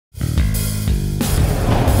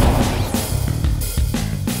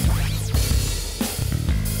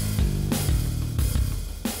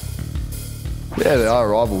Yeah, they are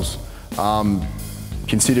rivals.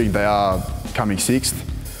 Considering they are coming sixth,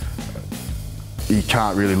 you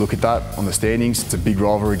can't really look at that on the standings. It's a big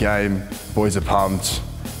rivalry game, boys are pumped,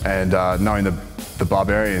 and knowing the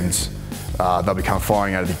Barbarians, they'll be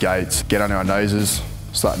firing out of the gates, get under our noses,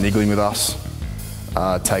 start niggling with us,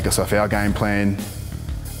 take us off our game plan,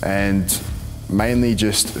 and mainly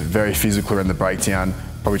just very physical around the breakdown,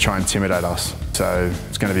 probably try and intimidate us. So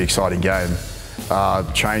it's going to be an exciting game.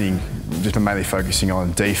 Training, just mainly focusing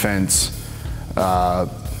on defence,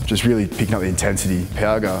 just really picking up the intensity.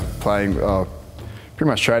 Pauga playing, pretty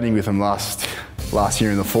much training with him last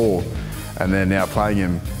year in the fall, and then now playing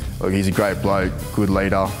him. Look, he's a great bloke, good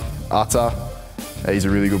leader. Utter, he's a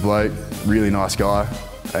really good bloke, really nice guy,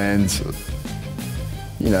 and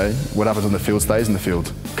you know, what happens on the field stays in the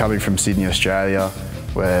field. Coming from Sydney, Australia,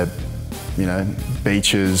 where, you know,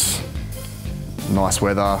 beaches, nice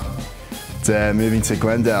weather, to moving to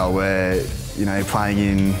Glendale, where, you know, playing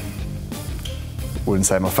in, wouldn't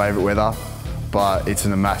say my favourite weather, but it's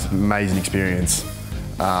an amazing experience.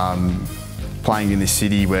 Playing in this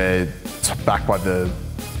city where it's backed by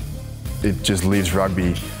it just lives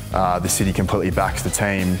rugby. The city completely backs the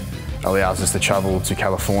team, allows us to travel to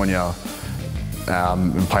California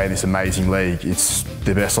and play in this amazing league. It's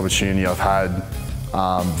the best opportunity I've had.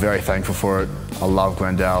 Very thankful for it. I love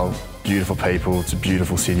Glendale, beautiful people, it's a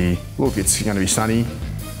beautiful city. Look, it's going to be sunny,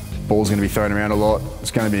 ball's going to be thrown around a lot. It's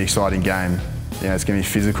going to be an exciting game. You know, it's going to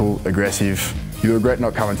be physical, aggressive. You'll regret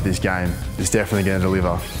not coming to this game. It's definitely going to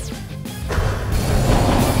deliver.